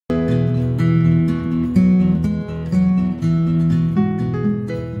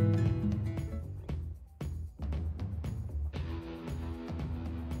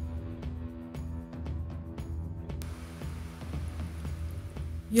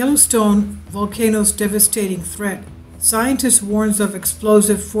Yellowstone Volcano's devastating threat. Scientists warns of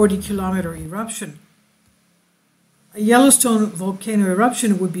explosive 40-kilometer eruption. A Yellowstone volcano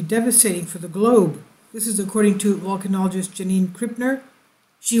eruption would be devastating for the globe. This is according to volcanologist Janine Krippner.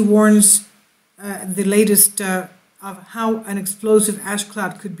 She warns the latest of how an explosive ash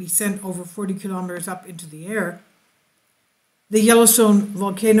cloud could be sent over 40 kilometers up into the air. The Yellowstone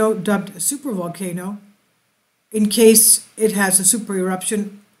volcano, dubbed a supervolcano, in case it has a super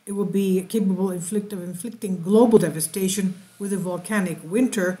eruption, it will be capable of inflicting global devastation with a volcanic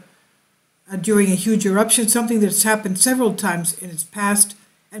winter during a huge eruption, something that's happened several times in its past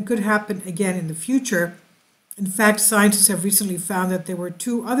and could happen again in the future. In fact, scientists have recently found that there were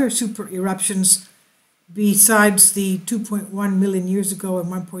two other super eruptions besides the 2.1 million years ago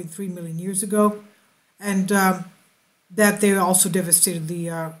and 1.3 million years ago, and that they also devastated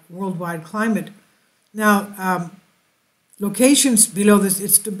the worldwide climate. Now, locations below this,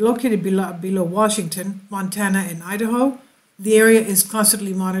 it's located below Washington, Montana, and Idaho. The area is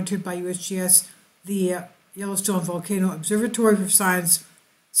constantly monitored by USGS, the Yellowstone Volcano Observatory for Science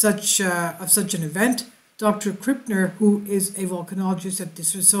of such an event. Dr. Krippner, who is a volcanologist at the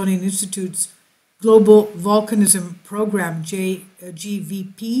Smithsonian Institute's Global Volcanism Program,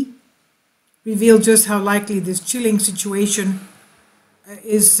 GVP, revealed just how likely this chilling situation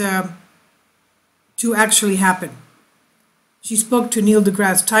is to actually happen. She spoke to Neil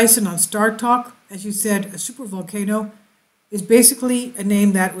deGrasse Tyson on Star Talk, and she said a supervolcano is basically a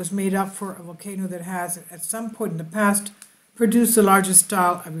name that was made up for a volcano that has, at some point in the past, produced the largest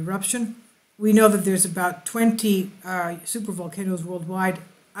style of eruption. We know that there's about 20 supervolcanoes worldwide.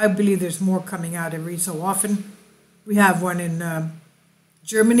 I believe there's more coming out every so often. We have one in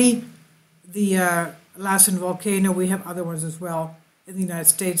Germany, the Lassen volcano. We have other ones as well in the United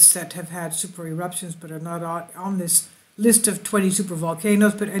States that have had super eruptions but are not on this list of 20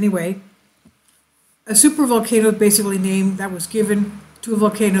 supervolcanoes. But anyway, a supervolcano is basically a name that was given to a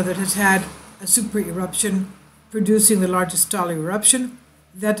volcano that has had a super eruption, producing the largest style of eruption.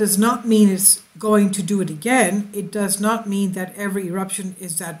 That does not mean it's going to do it again. It does not mean that every eruption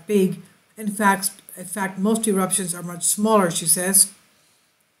is that big. In fact, most eruptions are much smaller, she says.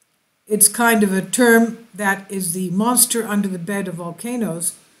 It's kind of a term that is the monster under the bed of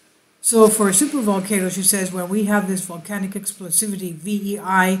volcanoes. So for a supervolcano, she says, when we have this volcanic explosivity,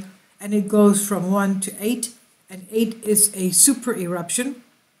 VEI, and it goes from 1 to 8, and 8 is a super eruption.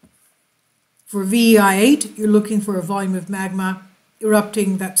 For VEI 8, you're looking for a volume of magma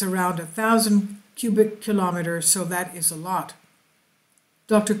erupting that's around 1,000 cubic kilometers, so that is a lot.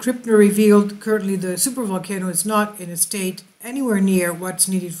 Dr. Krippner revealed currently the supervolcano is not in a state anywhere near what's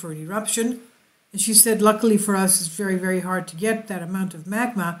needed for an eruption. And she said, luckily for us, it's very, very hard to get that amount of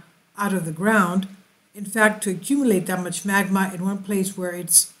magma out of the ground. In fact, to accumulate that much magma in one place where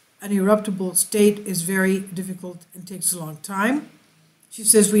it's an eruptible state is very difficult and takes a long time. She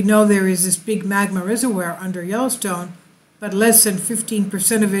says, we know there is this big magma reservoir under Yellowstone, but less than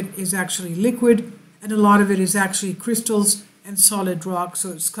 15% of it is actually liquid, and a lot of it is actually crystals and solid rock,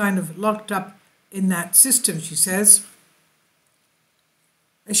 so it's kind of locked up in that system, she says.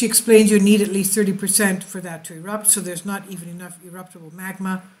 As she explains, you need at least 30% for that to erupt, so there's not even enough eruptible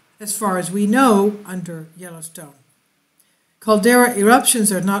magma, as far as we know, under Yellowstone. Caldera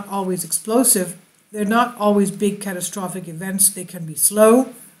eruptions are not always explosive. They're not always big catastrophic events. They can be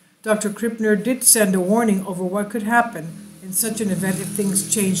slow. Dr. Krippner did send a warning over what could happen in such an event if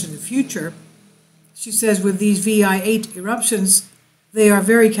things change in the future. She says with these VI8 eruptions, they are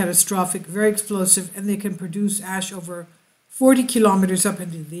very catastrophic, very explosive, and they can produce ash over 40 kilometers up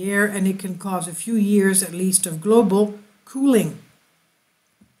into the air, and it can cause a few years at least of global cooling.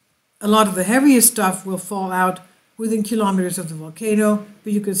 A lot of the heaviest stuff will fall out within kilometers of the volcano,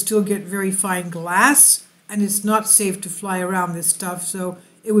 but you can still get very fine glass, and it's not safe to fly around this stuff, so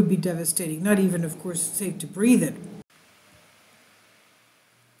it would be devastating. Not even, of course, safe to breathe it.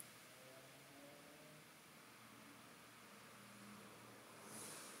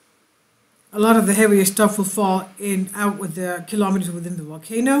 A lot of the heavier stuff will fall out with the kilometers within the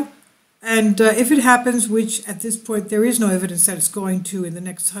volcano. And if it happens, which at this point there is no evidence that it's going to in the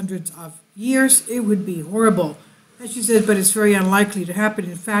next hundreds of years, it would be horrible. As she says, but it's very unlikely to happen.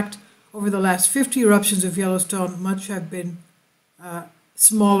 In fact, over the last 50 eruptions of Yellowstone, much have been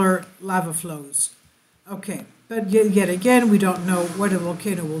smaller lava flows. Okay, but yet again, we don't know what a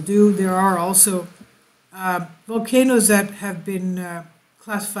volcano will do. There are also volcanoes that have been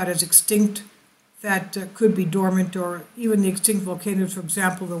classified as extinct that could be dormant, or even the extinct volcanoes, for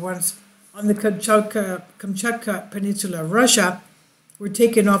example, the ones on the Kamchatka Peninsula of Russia, were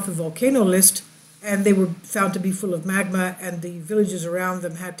taken off the volcano list and they were found to be full of magma, and the villages around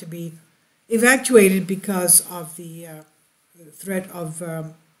them had to be evacuated because of the threat of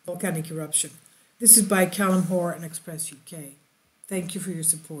volcanic eruption. This is by Callum Hoare and Express UK. Thank you for your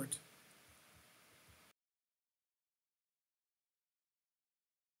support.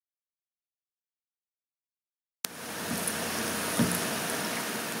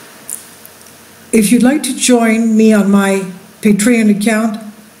 If you'd like to join me on my Patreon account,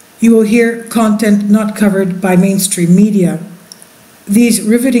 you will hear content not covered by mainstream media. These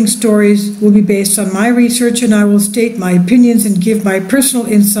riveting stories will be based on my research, and I will state my opinions and give my personal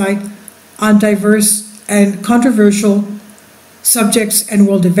insight on diverse and controversial subjects and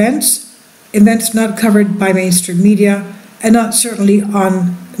world events not covered by mainstream media, and not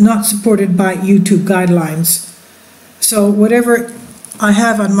supported by YouTube guidelines. So whatever I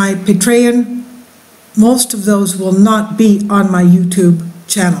have on my Patreon, most of those will not be on my YouTube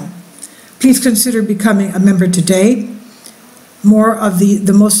channel. Please consider becoming a member today. More of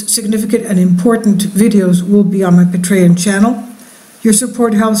the most significant and important videos will be on my Patreon channel. Your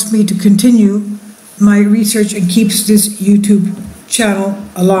support helps me to continue my research and keeps this YouTube channel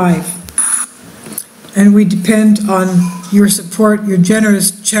alive. And we depend on your support, your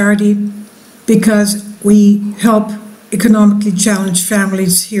generous charity, because we help economically challenged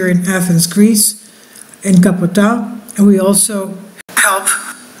families here in Athens, Greece, in Kapota, and we also help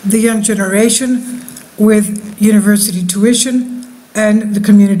the young generation with university tuition and the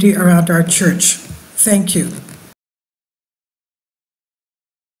community around our church. Thank you.